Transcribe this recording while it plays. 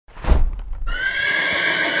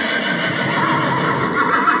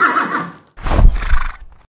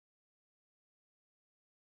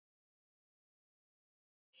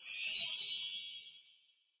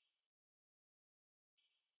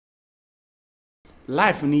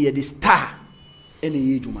life ni ye the star ene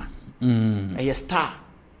ye juma a star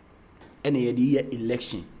ene ye the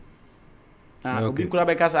election obi kura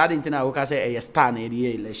be kasa ade ntina wo kasa a star na ye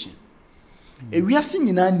the election e wiase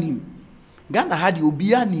nyina nim Ghana had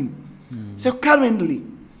obi anim so currently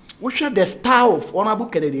we share the star of honorable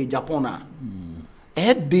candidate Japan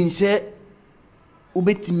den say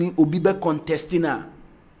obetimi obi be contesting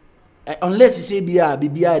unless you say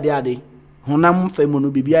bibia de ade honam famu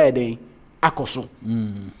no bibia de akoso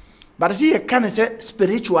but see you can say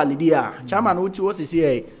spiritually there chairman what you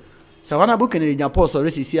say honorable candidate Japan so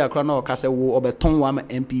resi see akra na o ka say wo obeton wa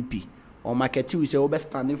MPP or market we say obe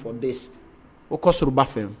standing for this okosoro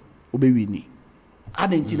bafem obewini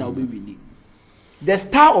adentina obewini the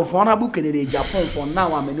star of honorable candidate Japan for now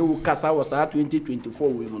amene kasa was 2024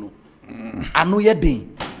 we no anu ye den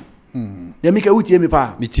dem ke wutie me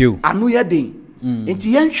pa anu ye den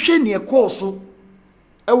enti yen hwe ne course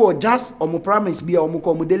e wo just omo promise bia omo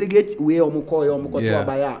ko omo delegate we omo ko to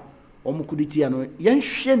abaya omo kuditi ano yen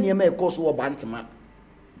hwe ne me course wo bantema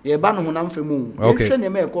ye ba no honam femu yen hwe ne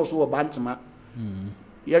me course wo bantema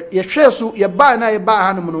ye hwe so ye ba na ye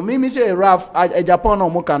ba hanom no me say Raf a Japan no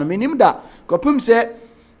mo kan me nim da kopum say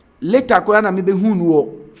later ko na me be hu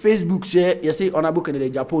no Facebook say you say honorable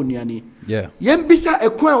candidate Japan ni yen bisa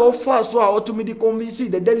ekwan wo fa so a automedi convince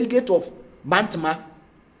the delegate of Bantama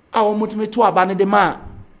a omutime to abane de ma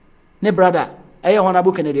ne brother eh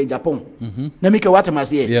honorable candidate Japan na me ke what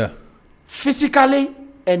must say physically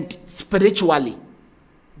and spiritually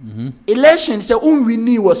election say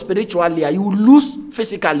unwini was spiritually you lose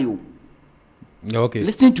physically okay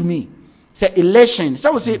listen to me say election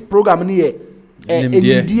so we say program ni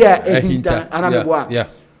India ehinta anameboa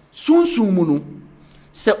sunsumu no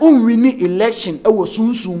say unwini election e wo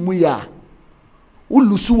sunsumu ya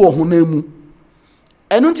ulusu wo honamu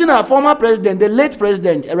enunti na former president the late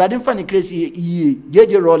president Eradin Fani Crazy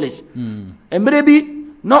JJ Rollins embre bi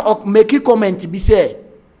no make comment bi say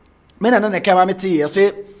me na na kama meti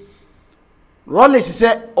say Rollins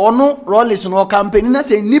say ono Rollins no campaign na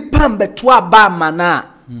say nipa mbeto aba mana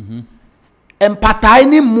empatai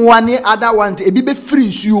ni muani other one ebi be free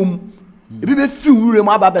nsuom ebi be free wure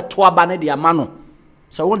mu aba beto aba ne de amano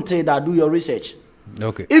so I won't say that do your research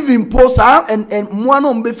okay even posa and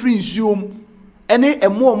muano mbe free nsuom ene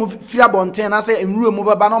emo mu free abonten na say enwure mu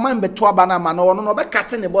baba no man beto aba na amano ono no be cut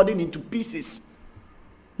the body into pieces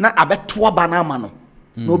na abeto aba na amano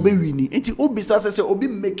no be wini enti obi start say obi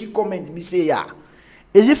make comment be say ya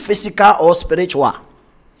is it physical or spiritual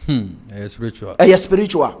spiritual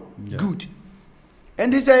spiritual good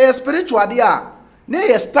and this is spiritual dia na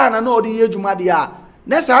ye stand na odi ye djuma dia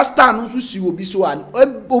na sa stand nso si obi so an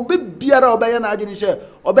obi biara obe na adwini say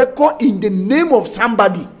obe call in the name of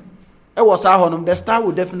somebody e was ahonom the star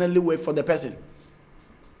will definitely work for the person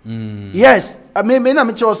yes I mean me na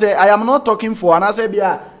me say I am not talking for and I say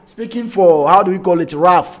bia speaking for how do we call it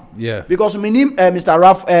Raf because me name Mr.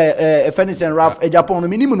 Raf Fenison Raf Japan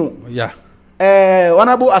me name no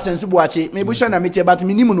honorable Asenso me busha na metie but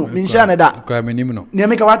me nimu no me nsha na da kwa me nimu no ne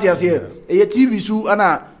make what ya say e TV su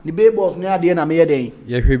ana ni be boss ne ade na me ye den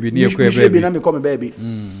ye hwebi ne ekwa baby na me come baby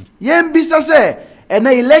yen bisa say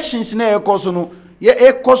na elections na ekoso no ye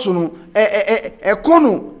ekoso no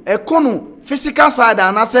ekono physical side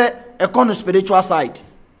and say ekono spiritual side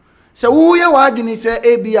so wo ye wa adwini say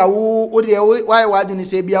e bia wo de why wa adwini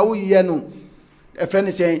say bia wo ye no a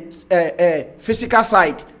friend say physical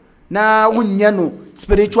side na wunye no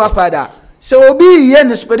spiritual side so obi ye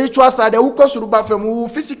no spiritual side wo kosuru ba fam wo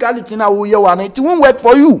physicality na wo ye wa na it won't work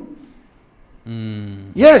for you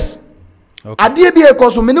yes okay ade bi e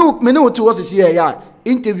koso me ne wo ti wo sisi ya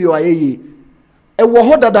interview ayeye e wo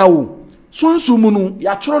ho dada wo sunsumu no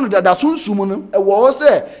ya choro no dada sunsumu no e wo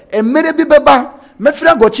se emere bi beba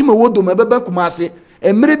mefira gochi me wodo me beba Kumasi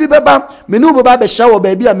emere bi beba me ne wo beba be shawo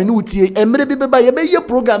ba bi a me ne utie emere bi beba ye be ye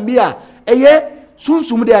program bi a eye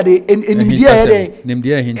sunsum de ade enimdia ye de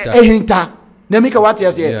nimdia ehinta na mika what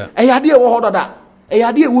yes ye ade wo ho dada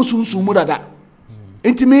ade wo sunsum dada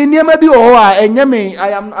intimi niema bi wo a enye me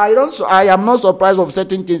I am not surprised of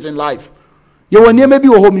certain things in life ye wo niema bi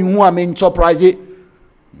wo mi hu a me surprise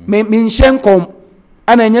me nshenkom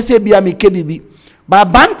ana enye se bia me kebibi ba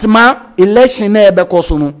bantma election na ebe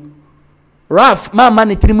koso no Raf ma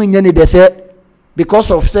ne trimu nya ne de se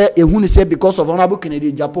because of say ehunu ni say because of honorable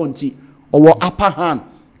Kennedy Japan ti or upper hand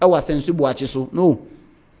I was sensible so no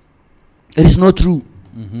it is not true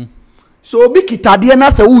so be kitade na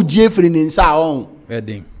say uje free ni nsa on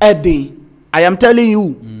edin I am telling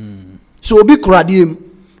you so be kradiem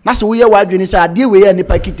na say we ye wadwini say ade we ye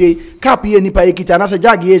nipa kite cap ye nipa kite na say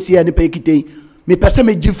jag ye si ye nipa kite me pese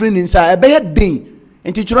me jifri ni nsa e be ye din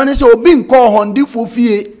enti chiro ne se obi nko hondi fo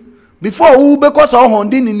fie before wo be ko so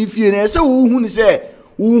hondi ni fie na se wo hu ni se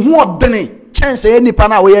wo hu odene chance e nipa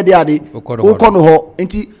na wo ye de ade wo ko no ho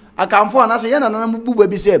enti akamfo na se ye na nanam bubu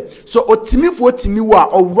bi se so otimifo otimi wo a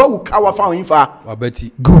owura wo ka wa fa wo infa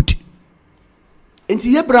wabati good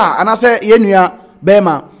enti ye bra ana se ye nua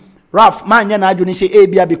bema Raf man nya na adwoni say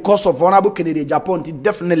ebia because of honorable Kennedy Japan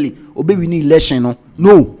definitely obe win election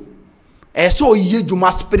no so ye juma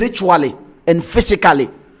spiritually and physically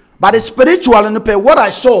but the spiritual no pay what I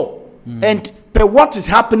saw and pay what is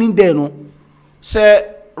happening there no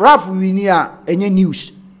say Raf win here any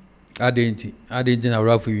news Adansie na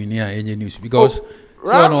Raf win here any news because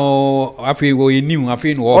so no afi wo ye new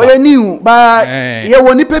afi no o ye new but ye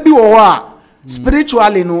woni pe bi wo a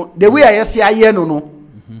spiritually no the way I see aye no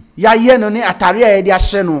ya ye no ne atare a ye de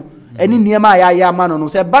ahye no eni niema ya ya ma no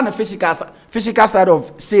say ba na physical side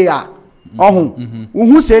of say a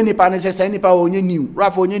who say nipa ne say nipa onye new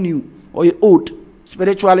Raf onye new or old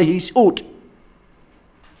spiritually he is old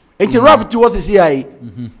enti Raf towards the CIA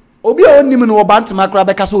obi a onim no obantima kra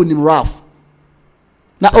be ka so onim Raf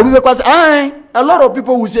na obi be kwa say a lot of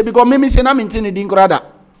people will say because me say na maintain din krada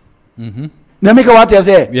na make what you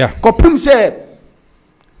say kopim say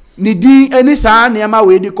ni din any sa niama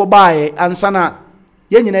we di ko bae ansana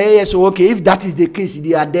ye nyina ye so okay if that is the case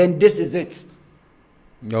then this is it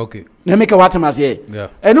okay na make what am say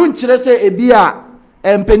enu nchire say ebia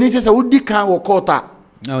empeni say wudi kan wo kota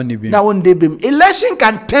na won dey bim election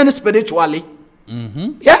can turn spiritually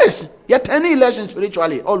yes you turn election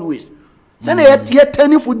spiritually always then you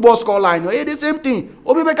turn football score line no the same thing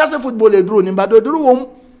obi be ka say football e duro ni ba do duro wom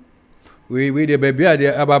we the baby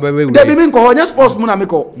ababa we the baby ko nya sports mu na me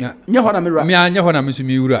ko nya ho na me ra me anya ho na me so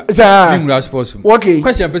mi wura mi wura sports mu okay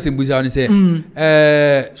question person buza ni say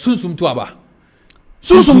sunsum to aba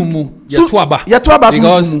sunsum ya to aba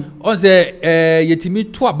because on say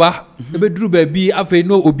yetimi to aba e be duru baby afei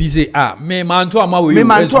no obi say me man to ama we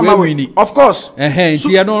win of course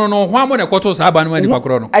see no ho amo na koto sa aba no ni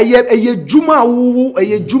pakro no eye juma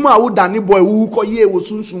wo dani boy wo ko ye wo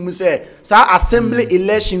sunsum say sa assembly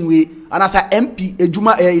election we and as a MP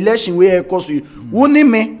ejuma election we e koso woni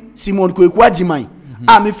me Simon Kweku Ajiman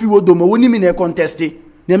me fi wodomo woni me na contest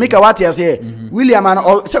na make what you say William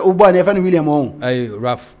and say obo na fa William on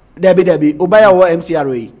Raf Debbie obaya wo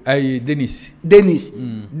MCRA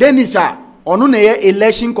Dennis onu na ye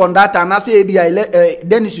election conductor na say bia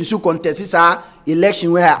Dennis su contest sa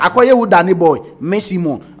election where akoye wo dani boy me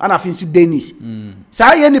Simon ana fin su Dennis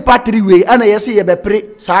sa ye ni patri we ana ye se ye be pre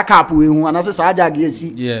sa cap we hu ana se sa jage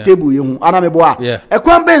esi table ye hu ana me boa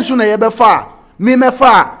ekwan ben so na ye be fa me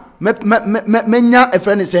fa me nya e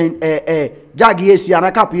friend sen jage esi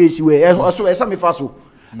ana cap esi we so esa me fa so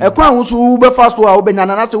ekwan hu so wo be fa so a wo be nya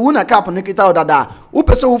na se wo na cap ne kita odada wo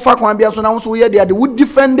pese wo fa kwan bia so na wo so ye de wo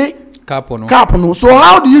defend cap no so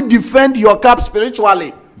how do you defend your cap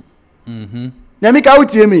spiritually Nemika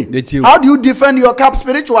utie me how do you defend your cap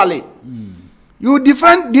spiritually you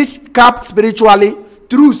defend this cap spiritually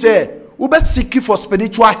through say ube seek for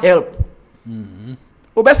spiritual help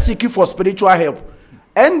ube seek for spiritual help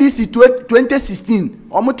NDC 2016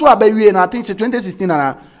 omutu abawie na I think 2016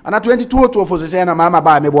 ana 22 for say na mama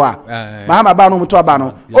ba meboa mama ba no mutu aba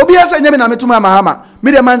no obi ase nyame na metuma mama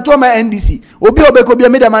me de man to ma NDC obi obeko bi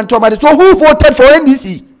me de man to ma so who voted for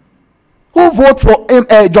NDC who vote for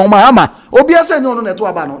John Mahama obi ase nyo no to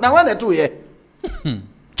aba no na when neto ye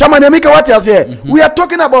Chairman Emeka what you say we are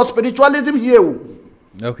talking about spiritualism here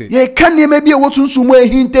okay ye kan ne maybe wo tunsumu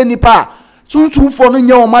ehinte nipa tuntu fo no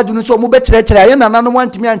nya o madunu so mo be kire ye nana no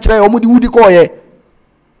wantimi an kire o mo di wudi ko ye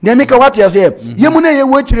ne Emeka what you say ye mu na ye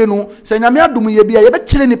wo kire no se nyame adum ye bia ye be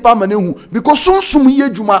kire nipa ma na hu because sunsum ye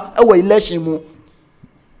djuma e wa election mu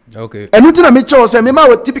okay enuti na me cho say me ma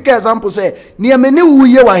wo typical example say ne me ne wu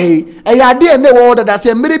ye wa he e ya de ne wo da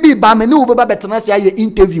say mere bi ba me ne wo be ba betena say ye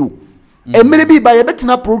interview mere bi ba ye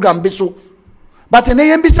betena program bi so but ne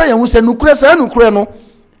ye bi say ye hu say nukure say nukure no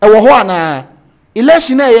e wo ho ana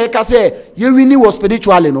election na ye ka say ye wini was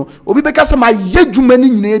spiritually no obi be ka say ma ye djuma ni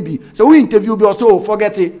nyina bi say we interview bi o say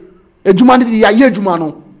forget it edjuma ni ya ye djuma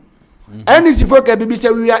no and if you say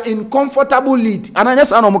we are in comfortable lead and I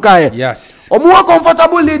just yes omo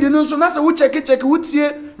comfortable lead no so na say we check we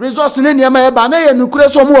tie results na niam e ba na ye nukure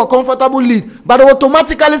so omo comfortable lead but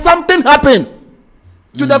automatically something happen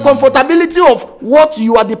to the comfortability of what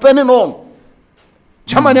you are depending on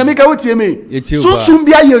Chairman Emeka we tie me so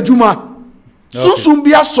sumbia ye djuma so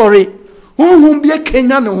sumbia sorry humbia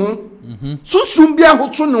Kenya ne ho so sumbia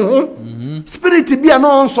hoto ne ho spirit bia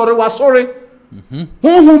no sorry wa sorry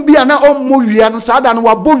honhum bia na ommo wia no sada no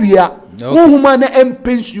wabo wia honhum na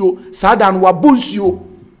empensuo sada no wabo nsuo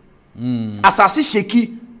asase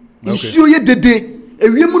sheki nsuo ye dede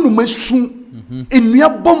ewia mu no masu enua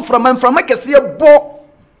bom frama kese bo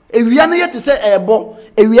ewia ne yete se ebo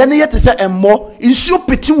ewia ne yete se emmo nsuo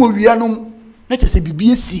peti wo wia no na te se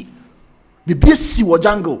bibie si wo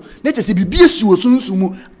jungle na te se bibie si wo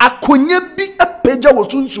sunsumu akonya bi apeja wo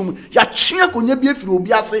sunsumu ya twe akonya bi afiri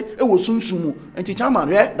obi ase e wo sunsumu enti chairman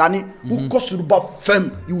dani who kosuru ba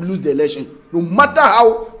fam you will lose the election no matter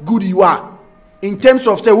how good you are in terms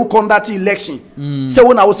of say who conduct election say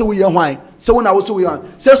when I was say we hwan say when I was say we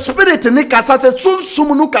hwan say spirit ni kasa say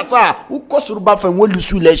sunsumu no kasa who kosuru ba fam will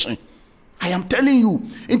lose election. I am telling you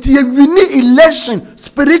enti you win election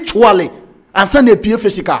spiritually and send a PA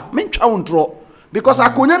physical. Men draw because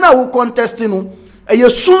akonya na wo contesting no eye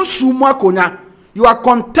sunsumu akonya. You are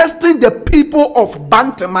contesting the people of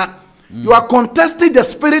Bantama. You are contesting the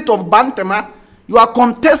spirit of Bantama. You are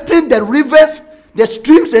contesting the rivers, the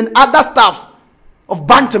streams and other stuff of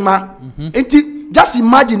Bantama. Just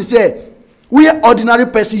imagine say we are ordinary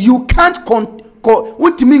person. You can't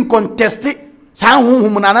what you mean contest it?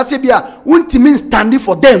 What you mean standing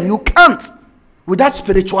for them? You can't. With that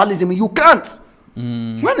spiritualism, you can't.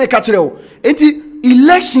 When they catch it,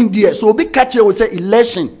 election there. So big catch will say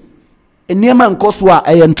election. A near and coswa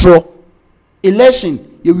a entro.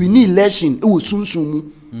 Election, you will need election. It will soon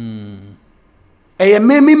soon. A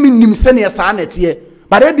meme nim send a sanet here.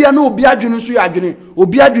 But there be no biadjuni,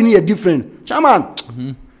 Obiadjuni are different. Chairman,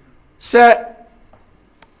 sir,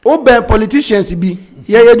 open politicians be.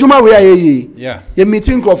 Yeah, Juma we are yeah. A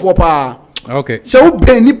meeting of power. Okay. So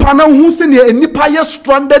nipa na hu se ne nipa ye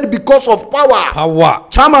stranded because of power. Power.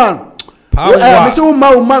 Chairman. Power. Me say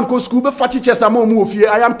umma ko school be fachi chesa ma mu ofie.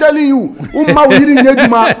 I am telling you, umma wo yiri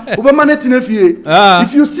nyaduma, obema na tina fie.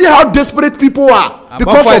 If you see how desperate people are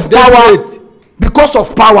because of power. Because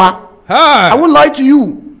of power. I won't lie to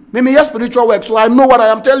you. Me yes spiritual work, so I know what I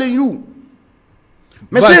am telling you.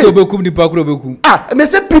 Me say me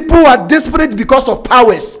say people are desperate because of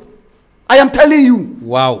powers. I am telling you.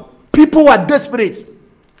 Wow. People are desperate.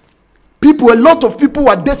 A lot of people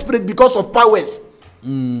are desperate because of powers.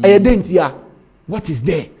 What is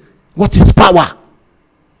there? What is power?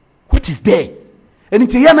 What is there? And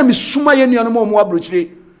it's yana mi suma ye nuanu mo abrochire.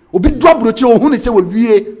 Obi do abrochire ohun se we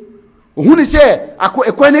wie. Ohun se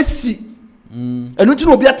ekwane si. Enu ti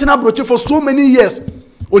no obi atena abrochire for so many years.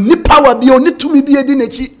 Oni power bi, oni tumi bi edi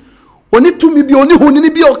nechi. Oni tumi bi, oni honini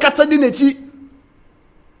bi o kasa di nechi.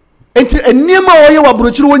 Enti eniema oye wa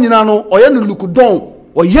brochiri wonyina no oye no lukudon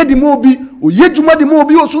oye di mo bi oye djuma di mo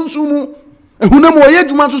bi osunsumu ehunam oye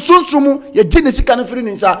djuma so sunsumu ye gine sika no firi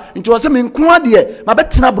nsa enti o se me nko ade ma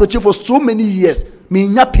betina brochiri for so many years me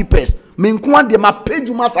nya papers me nko ade ma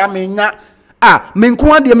pedjuma sa me nya me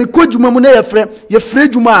nko ade me ko djuma mu na ye frɛ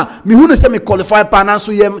djuma me hu no se me qualify pa na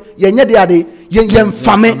so ye nya de ade ye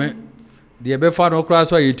mfame the be fa no kra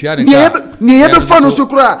so yetua ne ka ne be fa no so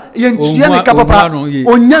kra yentua ne ka papa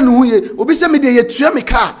onya no ye obi se me de yetua me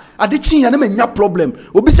ka ade chin ya na manya problem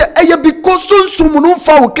obi se eye because sunsum no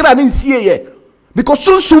fa wo kra ne nsie ye because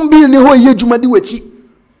sunsum bi ne ho ye djuma di wachi.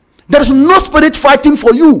 There is no spirit fighting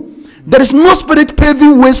for you. There is no spirit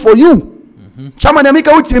paving ways for you. Chama na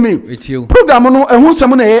mika uti me program no ehun sem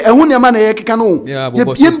na ehun ne ma na ye keka no ye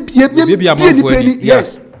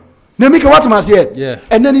yes. Na make what must here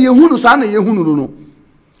and then you hunu sa na ye hunu no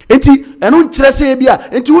enti eno nkyere se bia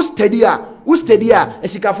enti wo steady a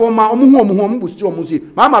esikafo ma omu busti omu si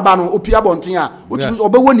mama ba no opia bonten a otumi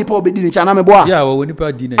obewo nipa obedi ni cha na mebo a yeah wo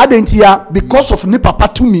nipa di na adentia because of nipa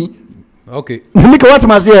patu me. Okay. Make what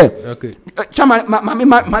must here okay chama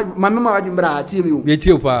mama wajimbra timi o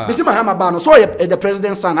yeti opa me see my hama ba no so the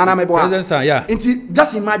president's son ana mebo a president's son yeah enti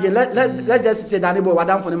just imagine let just say that neighbor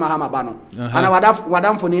wadam for ni mahama ba no and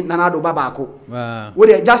wadam for ni nana do baba ko we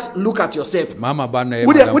dey just look at yourself mama ba na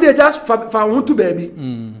we dey just fa want to baby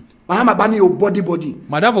mahama ba ni your body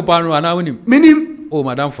madam for pano ana woni meaning oh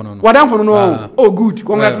madam for no wadam for no oh good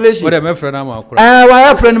congratulations what my friend am akura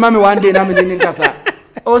why friend mama one day na me ni nkasa.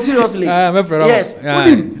 Oh seriously? Yes.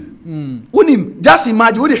 Unim. Just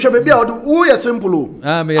imagine. Who is simple?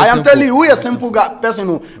 I am telling you, who is simple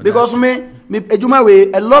person? Because me, ejuma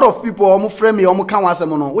way. A lot of people omu friend me omu kan wase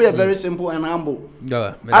mono. We are very simple and humble.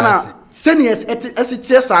 And seniors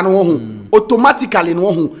STS and automatically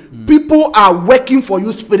people are working for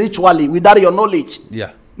you spiritually without your knowledge.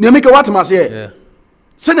 Yeah. You make what must say? Yeah.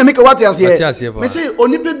 Send make what you say. Me say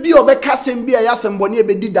onipe bi obeka sembi ya semboni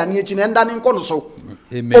ebedi dani echi na ndani nko no so.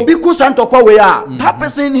 Obi ku santo kwa we a that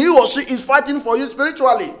person he or she is fighting for you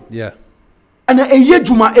spiritually. Yeah. And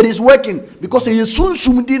juma it is working because he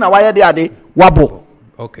sunsum di na why dey ade wabo.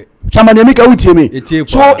 Okay. Chama ne make wutie me.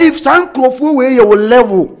 So if san krofo we you will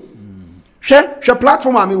level share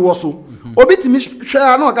platform ami wo so obi timi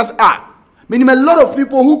share na ka say minimum a lot of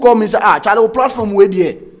people who come and say Charlie platform we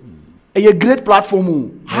there a great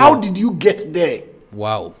platform. How did you get there?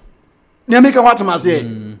 Wow. Na make what I say.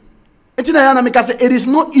 Enti na ya make say it is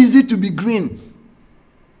not easy to be green.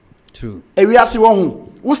 True. E we ase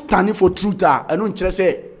who standing for truth and no nkyere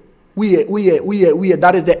say we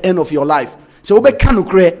that is the end of your life. So we be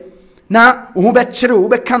kanukre na wo be kire wo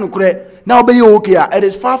be kanukre na wo be okay it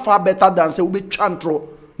is far better than say we be chantro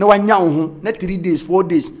na wanya ho na 3 days 4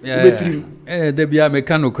 days we be free. There be a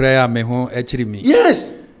kanukre ya me ho e kire mi.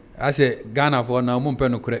 Yes. I say Ghana for na mo mpe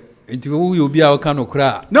nukre. Nti wo you be a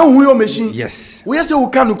kanukre. Na hu yo machine. Yes. We say wo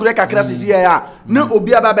kanukre kakra sisi ya na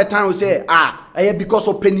obi aba betan wo say because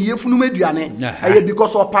of peniye funu meduane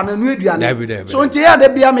because of pananu aduane so nti ya de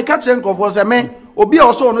bia me ka kire nkofo say me obi a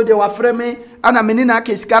also no de wa frɛ me ana me ni na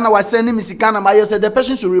kesika na wa send me sika na my say the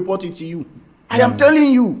person should report it to you. I am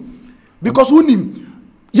telling you because unim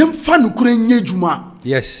yem fa nukure nye juma.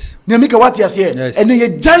 Yes. Na make what you say and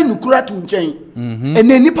ye jai nukura to nchen and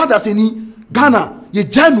nipa da se ni Ghana ye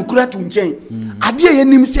jai nukura to nchen ade ye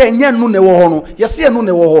nim se enye no ne wo ho no ye se no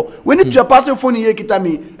ne wo ho we need to pass phone ye kita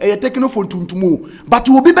me ye taking phone tuntum but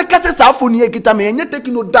obi be kase sa phone ye kita me enye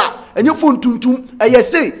taking no da enye phone tuntum ye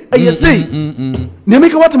say na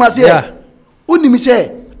make what ma say unim se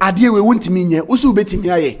ade we wontimi nye wo se obetimi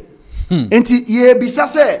aye enti ye bisa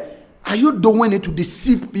say are you doing it to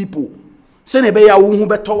deceive people? Say ne be ya wo hu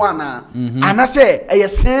beto wana ana say eye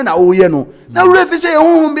sen na wo ye no na refi say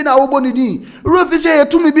hu bi na wo boni din refi say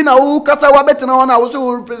tumi bi na wo kasa wa betina wana wo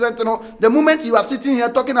so represent no the moment you are sitting here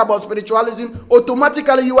talking about spiritualism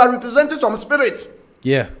automatically you are representing some spirits.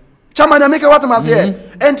 Yeah. Chairman, make what I say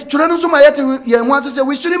and children so my ye want to say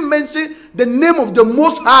we shouldn't mention the name of the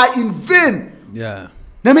Most High in vain. Yeah.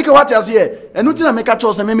 Na make what I say and nothing I make a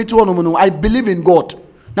choice me to no I believe in God.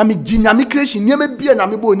 Na me ginya me creation nye me bia na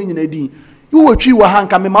me bo ni nyina din. You will tree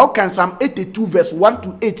wahanka me ma can Psalm 82 verse 1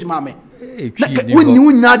 to 8 mame. When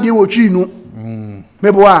you nya de wo tree no.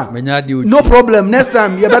 Me boa. No problem. Next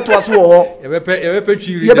time you better was wo. You be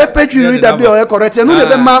tree reader be o correct. No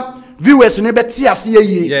be ma viewers no be ti ase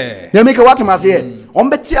ye. They make what ma say. On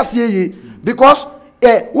be ti ase ye because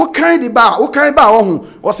what kind ba wo ho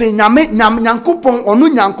o say nyame nyankopon onu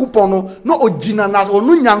nyankopon no ogina na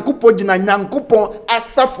onu nyankopon gina nyankopon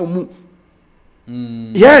asafo mu.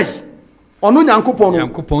 Yes. Onu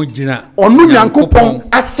nyankopon gina onu nyankopon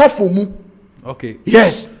asafo mu. Okay.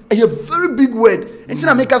 Yes, a very big word.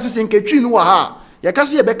 Until make us say nketwi no wa ha. Ya ka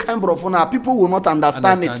say e be kan brofo na people will not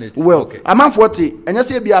understand it well. Okay. Amam 40 enya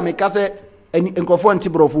say bia make us enkofo anti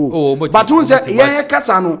brofo. But won say ye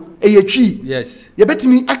kasa no e twi. Yes. Ye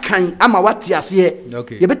betimi akan ama wate ase.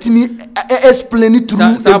 Okay. Ye betimi explain it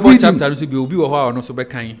through the reading. Chapter so be obi wo ho no so be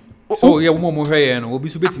kan. So yeah, mo hwe no obi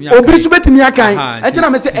so betimi akan. Until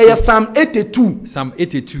I say Psalm 82. Psalm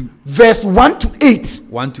 82 verse 1 to 8.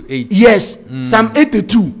 1 to 8. Yes. Psalm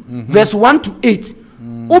 82 verse 1 to 8.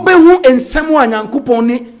 Obehu ensem anyankopon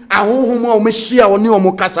ni ahohom a o mehia oni o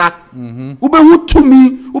mokasa. Obehu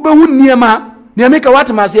tumi, obehu niema. Na make what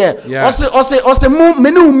ma say. Ose mo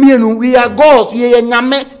meni umienu we are gods, we are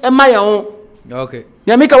nyame ema ye ho. Okay.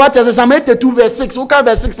 Ya make what say Psalm 82 verse 6. Oka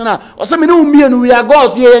verse 6 na. Ose meni umienu we are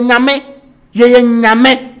gods, ye nyame. Ye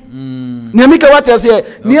nyame. Na make what say.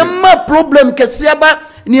 Niema problem kese ba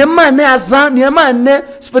niema ne azan niema ne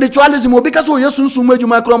spiritualism obi ka so yesu nsum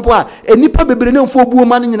adwuma krompo a enipa bebre ne mfo buo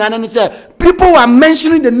ma nyina ne say people are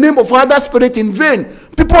mentioning the name of other spirit in vain.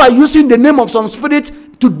 People are using the name of some spirit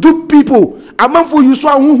to dupe people. Amanfo use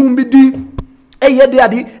ahunhun bi din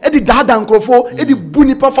edi dada nkrofo edi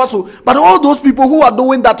buni pafaso. But all those people who are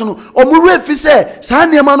doing that no omu refi say sa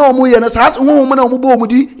niema na omu ye na sa honhom na omu bo omu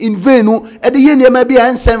di in vain no edi ye niema bi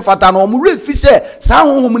ensem fata no omu refi say sa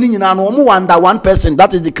honhom ni nyina no omu wonder one person,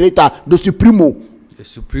 that is the creator, the supremo. The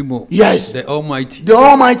supremo. Yes. The almighty. The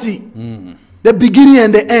almighty. The beginning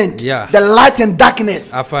and the end. Yeah. The light and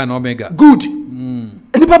darkness. Alpha and Omega. Good.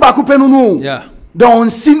 Enipa ba ku penu no. Yeah. The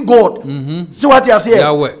unseen God. So what you say?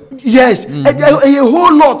 Yahweh. Yes. A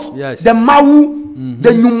whole lot. Yes. The Mawu, the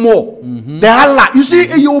Numo, the Allah. You see,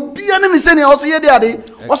 you be an innocent also here there.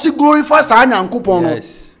 Also glorify sa nyankopon.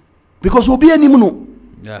 Yes. Because obi anim no.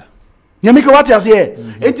 Yeah. You make what you say.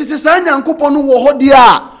 It is sa nyankopon wo ho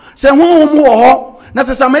dia. Se honhom wo ho. Na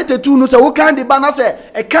se Psalm 82 no se wo kan de ba na se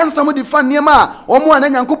e kan some de fan niema omo ana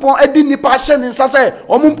nyankopon edi nipa hye ne nsa se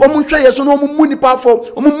omo hwe yeso no omo mu nipa fo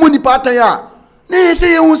omo mu nipa tan a na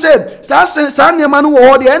say you say sa niema no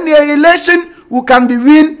wo de and the elation who can be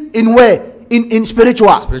win in where in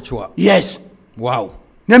spiritual. Yes. Wow.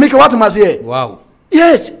 Na make what ma say. Wow.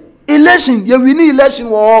 Yes, election you win election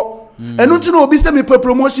wo And until no be say me per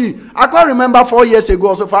promotion. I can't remember 4 years ago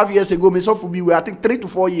or so 5 years ago. Me so for be I think 3 to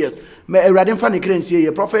 4 years. Me Radin Fanny Krensi,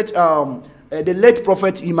 a prophet, the late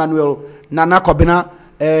prophet Emmanuel Nana Kobena,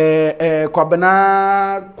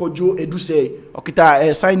 Kobena Kojo Eduse,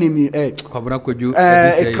 Okita sign me Kobena Kojo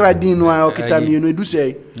Kradin Okita me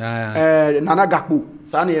Eduse, Nana Gakpo,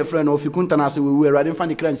 Sani a friend of Fikuntanasi, we were Radin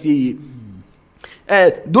Fanny Krensi.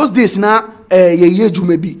 Those days now, ye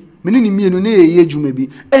jumebi. Meaning me no ye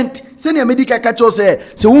jumebi. And senior medical catcher say,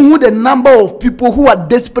 so who the number of people who are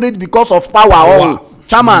desperate because of power? Oh,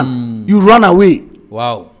 chairman, you run away.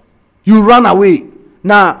 Wow. You run away.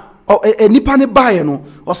 Now, nipa ne buy no,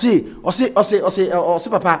 or say,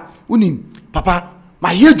 papa, unim, papa,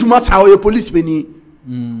 my ye juma sa o police penny.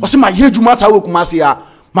 Or say my ye juma sa o Kumasi ya.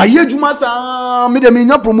 My ye juma sa me de me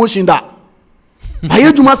promotion da. My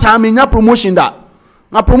ye juma sa me promotion da.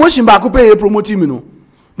 Na promotion ba ko pay promoting me no.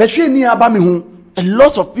 But she ni aba me hu. A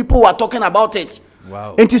lot of people were talking about it.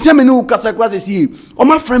 Wow. And say me no kasa kwase see. O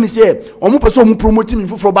my friend me say, o mo person mo promoting me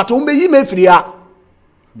for but o be yi me free ya.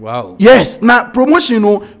 Wow. Yes, na promotion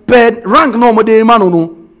no per rank no mo de ma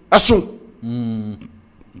no aso.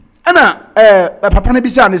 Ana papa na bi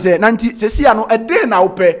say say nanti se sia no e dey na wo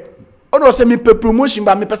pe. Ono say me pe promotion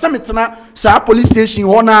ba me pese me tena sa police station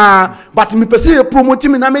ho na but me pese e promote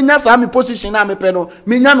me na me nya sa me position na me pe no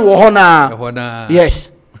me nya no ho na. Yes.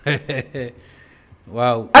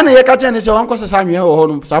 Wow. Ana ye ka tell say won ko sa anwe ho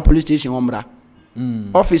no sa police station ho mra.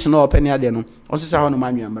 Office no open ya de no. O se sa ho no ma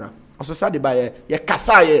anwe mra. O se sa de ba ye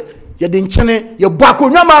kasa ye de nchene ye bo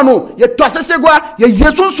akonwa ma no ye to asesegwa ye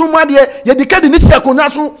yesunsun ma de ye de kadi ni se akonwa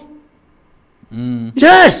so.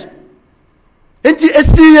 Yes. Enti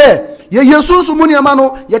esiye ye yesunsun mu niama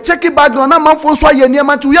no ye check background na manfo so ye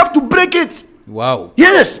niama we have to break it. Wow.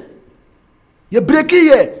 Yes. Ye break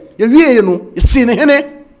ye wie no ye see ne hene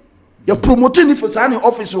ye promote ni for sa ni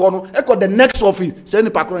office ho no e ko the next office say ni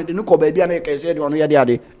pakron de ni ko ba bia na ye ka say de ono ye de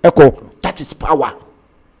ade e ko that is power.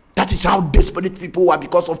 That is how desperate people are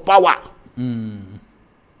because of power.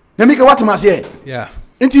 Let me get what I say. Yeah.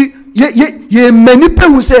 Enti ye many people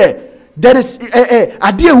who say there is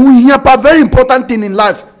idea who here very important thing in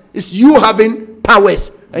life is you having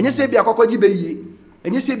powers. And you say be akokoji be yi.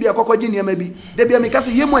 And you say be akokoji niam bi. Dey be make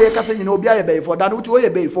say ye mo ye kase nyina obi aye be for that what you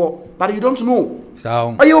be for but you don't know.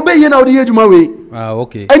 So you obey ye na odi ejuma we. Ah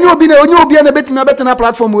okay. And you obi na betina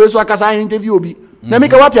platform we so akasa interview obi. Let me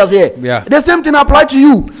get what you say. Yeah. The same thing apply to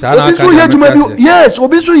you. Yes,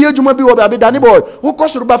 obi so ye juma bi obi dani boy. Who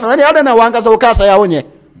cost ruba fa any other na wan kasa o kasa ya wonye.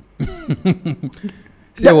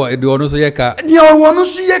 Say what do ono so ye ka. Ni ono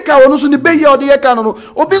so ye ka ono so ni be ye odi ye ka no.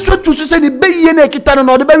 Obi so tusu se ni be ye na kita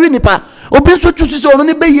no odi be wi nipa. Obi so tusu se ono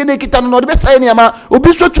ni be ye na kita no odi be sai ni ama.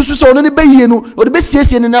 Obi so tusu se ono ni be ye no odi be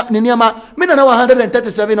siesie ni ama. Me na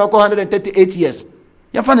 137 or 138 years.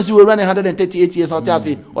 Ya fani si we run 138 years or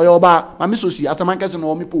say or your ba mami so si ataman kase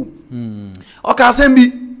no mi po. O ka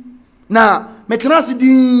sembi na me klase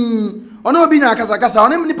din ono obi na kasa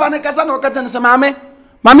ono nipa ne kasa na o ka tane se mami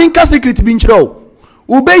nka secret bi nchiro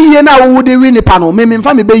wo be yie na wo de wi nipa no me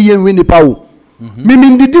mfa me be yie wi nipa wo me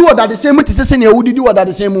ndidi wo da de same ti sese ne wo didi wo da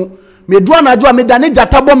de same me do na jo me da ne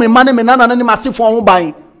jata bo me ma ne me nana ne masefo ho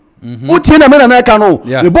ban utie na me na na ka no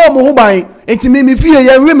me bo mo ho ban enti me fie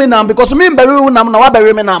ye wi me nam because me mba wi nam na wa ba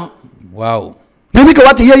wi me nam. Wow. Na mi ka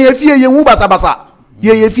wate ye fie ye hu basabasa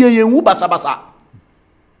ye fie ye hu basabasa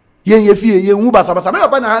ye fie ye hu basabasa me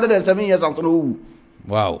oba na 107 years and no.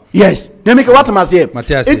 Wow. Yes. Na mi ka wate ma say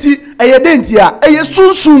enti eye dentia eye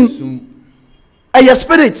sunsun eye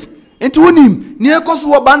spirit enti wonim ne ekoso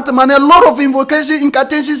wo bantama na a lot of invocation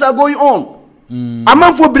incantations are going on.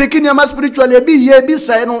 Among for breaking your spiritually, a be ye be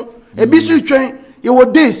say no, a be so train, you were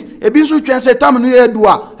this, a be so train, say, time no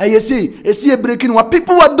dua, I see a breaking what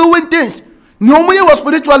people were doing things. No more was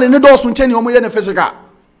spiritually, and the doors will change your more than physical.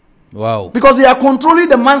 Wow. Because they are controlling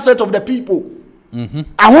the mindset of the people.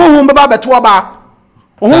 I won't remember Tuaba.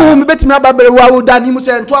 Oh, bet me about Beru, Danimus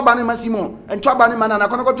and Tuabani Massimo, and Tuabani Man, and I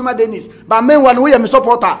can't go to my Dennis, but men one way I'm a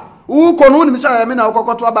supporter. Who can only say I mean I'll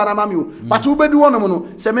go to Abanamamu, but who be do one mono,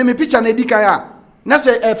 say me picture and edikaya. Na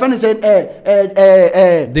say a friend said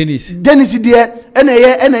Dennis dear, and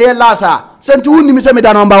a lassa. Send to him say me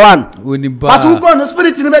the number one. But who can the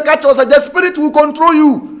spirit in the catch us, the spirit will control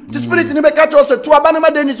you. The spirit in the catch us to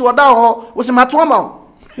Abanama Dennis or down was a matwama.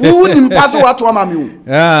 Who wouldn't pass what to Amamu?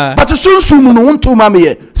 But soon won't to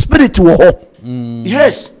mammy, spirit to ho.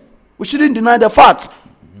 Yes, we shouldn't deny the fact.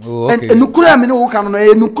 And nuclear men who can,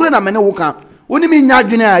 nuclear men who can. Only me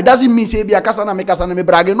nyadwene, it doesn't mean say be a kasa na me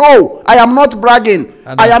bragging. No, I am not bragging.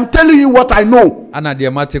 I am telling you what I know. Ana the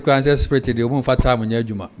matic answer spirit the omo fa time nya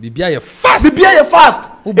adwuma. Bibia ye fast. Bibia ye fast.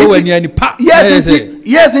 Ubo wani ani pa.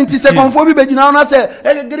 Yes, inti second for bi be gina na say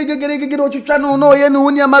gere otwitwa no ye no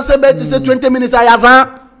uni ama say be say 20 minutes ayazan.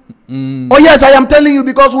 Oh yes, I am telling you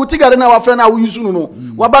because we tigare na our friend na we use no.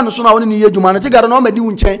 Waba no so na woni ni adwuma na tigare na o medi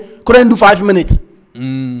wo nchen, kora do 5 minutes.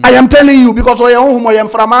 I am telling you because oye honhom oye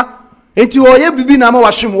mframa. Enti oye bibi na ma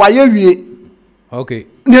wahwem waye wie. Okay.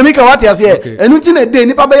 Niamika what you say? Enu ti na dey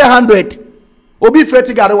nipa be 100. Obi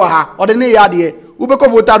freti gare wa ha, o de ne ya de. Ubeko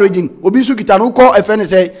voter region, obi su kita no call FN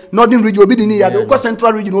say northern region obi de ne ya de, ko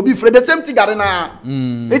central region obi freti the same thing gare na.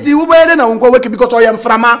 Enti ube de na wonko weke because oye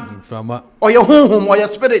mframa. Mframa. Oye honhom, oye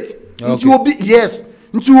spirit. Enti obi yes.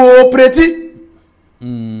 Enti o preti.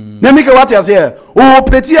 Niamika what you say? O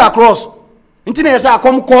preti across. Enti na yesa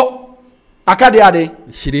akom ko akade ade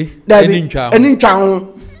shiri eni ntwa ho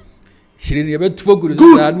shiri ye betufo guru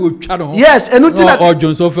so na no twa no yes enu ti na o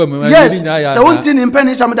Johnson fam yes so wonti ni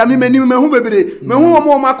mpani sam da me manim me hu bebere me hu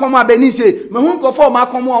omo makom abani se me hu nkofo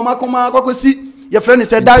makom o makom akokosi ye friend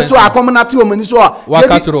say dan so akom na te o mani so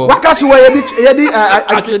wakaso ye di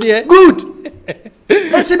good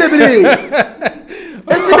esi bebere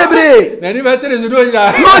na ni betere so do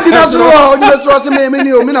nya no di so se me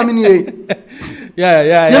ni o me na me ni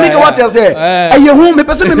yeah. Niamika what you say? Eye hu me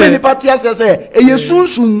pese me many party say eye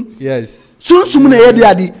sunsum. Yes. Sunsum na ye de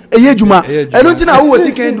ade eye djuma. Eno nti na wo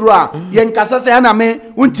sikan duru a ye nkasa say na me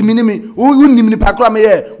wontimi ni me wonnim ni pakra me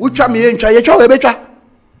ye wotwa me ye ntwa ye twa we betwa.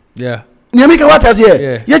 Yeah. Niamika what you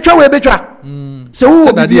say? Ye twa we betwa. Se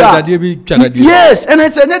wo bia. Yes, and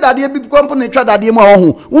it's any dade bi company twa dade mu a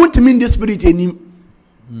wo hu. Wontimi ndi spirit enim.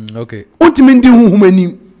 Okay. Wontimi ndi huhum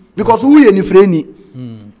enim because wo ye ni freni.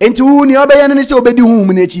 Enti wu ni obeye ne se obedi hu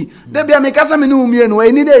na echi de bia me kasa me ne umie no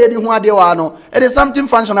eni de ye di hu ade wa no it is something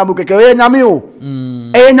functionable keke we nyame o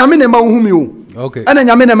nyame ne ma hu mi o okay ene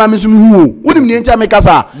nyame ne ma me sum hu o wonim ne encha me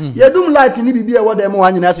kasa ye dum light ni bibia e wo de mo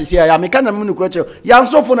anyina asisi ya me ka nyame ne kroche ya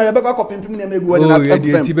nsofo na ye be kwa pimpim ne megu wode na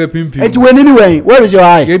enti we ni we where is your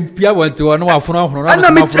eye ye bia want to no afono na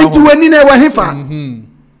me enti we ni na we hefa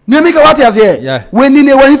Niamika what you say we ni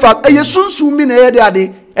na we hefa ye sunsun mi na ye de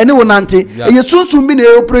ade ene wo nante eye sunsun bi na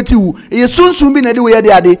e operate wu eye sunsun bi na de wo ye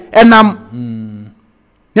de ade enam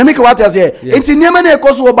Niamika what you say enti niam na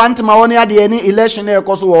ekoso wo bantama woni ade ni election na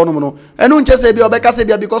ekoso wo no no enu nche se bia obeka se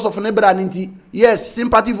bia because of ne bra nti yes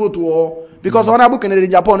sympathy vote wo because ona bu Kennedy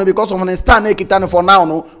Japan because of ne stand na kita no for now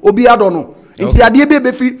no obi ado no enti ade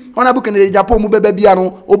be fi ona bu Kennedy Japan mu beba bia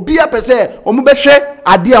no obi apese o mu be hwe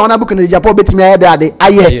ade a ona bu Kennedy Japan betimi aye de ade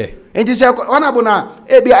aye enti se ona bu na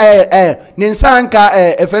ebi ne nsanka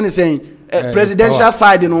efeni sen presidential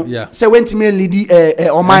side no se went me lead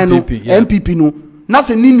oman no MPP no na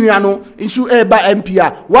se ni nua no nsu ba MP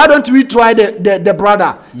a why don't we try the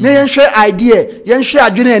brother na yen hwe idea yen hwe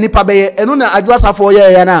adwene ani pa be eno na adwasafo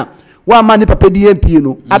ye na wa ma ni papa di MP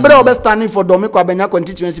no abere obe standing for Domiko Abenya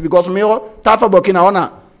constituency because me tafa Burkina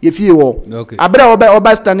ona ye fie wo abere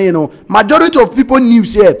obe standing no majority of people knew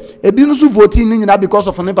say ebi no so voting ni nyina because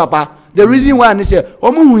of ne papa the reason why ni say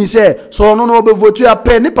omo hu say so no obe vote ya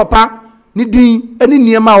pe ne papa ni din ani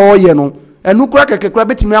niema o ye no enu kura kekekura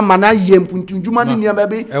betimi ama na ye mpuntunjuma ni niema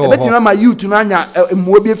be betimi ama youth na anya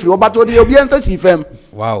emuo bi efiri obato de obi ensa si fam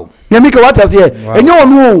wow Niamika what is here enye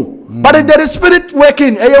onu but there is spirit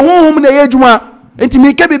working eye honhom na ye juma enti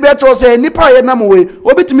mi ke bi beto say nipa ye nam we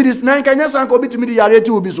obitimi dis nan kanya sanka obitimi di yare ti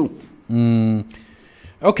obi so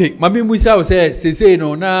okay mami musa o say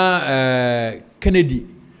no na Kennedy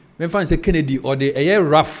me fan say Kennedy or the eye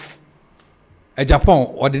rough Japan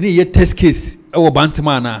or the ye test case e wo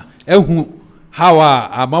bantama na ehu how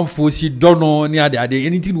amanfo si dono ni ade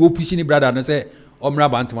anything wo push ni brother no say omra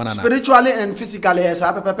bantama na spiritually and physically yes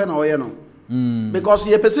pepe na oye no because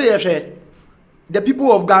ye pese ye hwe the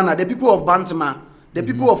people of Ghana the people of Bantama the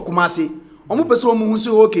people of Kumasi omo pese omo hu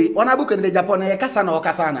say okay ona bu Kennedy Japan na ye kasa na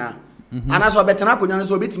okasa na ana so betena konya no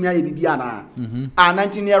so betimi aye bibia na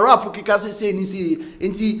 19 year raf kika se ni si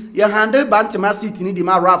enti ye handle Bantama city ni di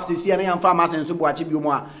ma raf se na yamfa ma senso boache bi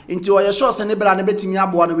omo a enti oye sure se ne bra na betimi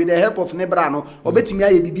abo no with the help of ne bra no obetimi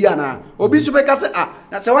aye bibia na obi so be ka se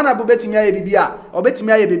na se wana bu betimi aye bibia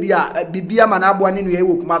obetimi aye bibia ma na abo ni no ye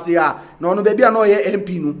wo Kumasi a na ono bibia na oye MP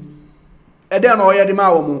no ede na oye de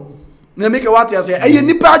ma wo mu Niamika what you say eye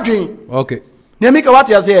nipa adwen okay Niamika what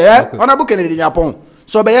you say ona bu Kennedy Japan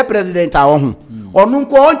so be president a wo hu onu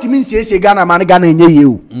nko ontimi nsiesie Ghana man Ghana enye ye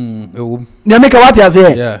o Niamika what you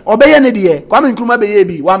say obeye ne de Kwame Nkrumah be ye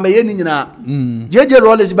bi wa be ye ni nyina jeje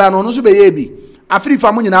rollers ba no no so be ye bi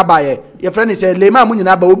Afrifa mu nyina ba ye friend say lema mu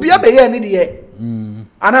nyina ba obi be ye ne de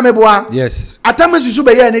Anameboa. Yes. Atame susu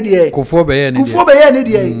be ye ne de. Kufo be ye ne de. Kufo be ye ne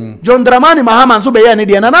de. John Dramani Mahama so be ye ne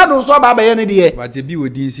de. Na na do so ba be ye ne de. But ebi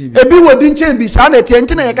wodi nsi. Ebi wodi nchen bi sa na tie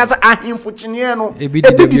ntina ye kasa ahemfo chinye no. Ebi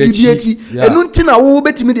di eti. Enu ntina wo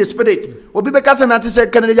betimi the spirit. Obi be kasa na te se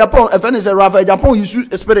Canada Japan, efene se Rafa Japan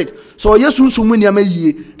yisu spirit. So Yesu nsumu niam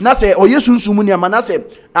yie. Na se o Yesu nsumu niam na se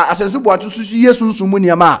Asenso boatu susu Yesu nsumu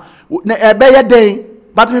niam na ebe ye den.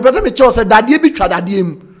 But me pese me cho se dadie bi twa dadie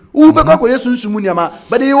mu. Wo be ko Yesu nsumu niam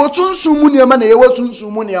but ye wo nsumu niam na ye wo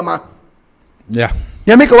nsumu niam. Yeah.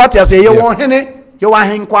 Ya make what you say ye won hene, ye wa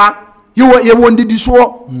henkwa, ye won didi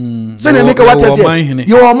so. Se na make what you say.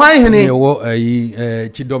 Ye wo man hene. Ye wo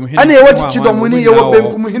chidom hene. Ana ye wo chidom hene, ye wo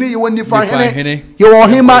benkum hene, ye wo nifa hene. Ye wo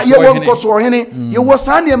hema, ye wo nkoso hene, ye wo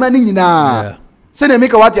san niam ni nyina. Se na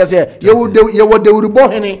make what you say. Ye wo dewurubo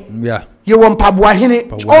hene. Yeah. Ye won paboa hene,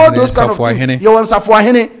 all those kind of things. Ye won safo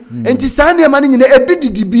hene. Enti san niam ni nyina ebi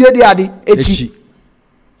didi bie de ade echi.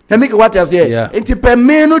 Na make what you say. Enti pe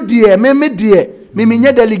me no die, me die.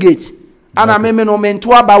 Miminye delegate ana meme no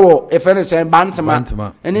mento aba wo efere se bantama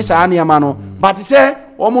eni sa aniama no but say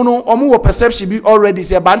omo wo perception be already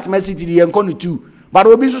say bantama city dey enko no too but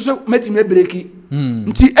obi so metime breaki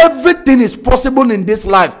nti everything is possible in this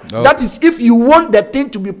life. That is if you want the thing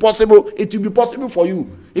to be possible, it will be possible for you.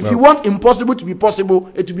 If you want impossible to be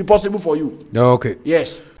possible, it will be possible for you. Okay.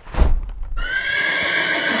 Yes.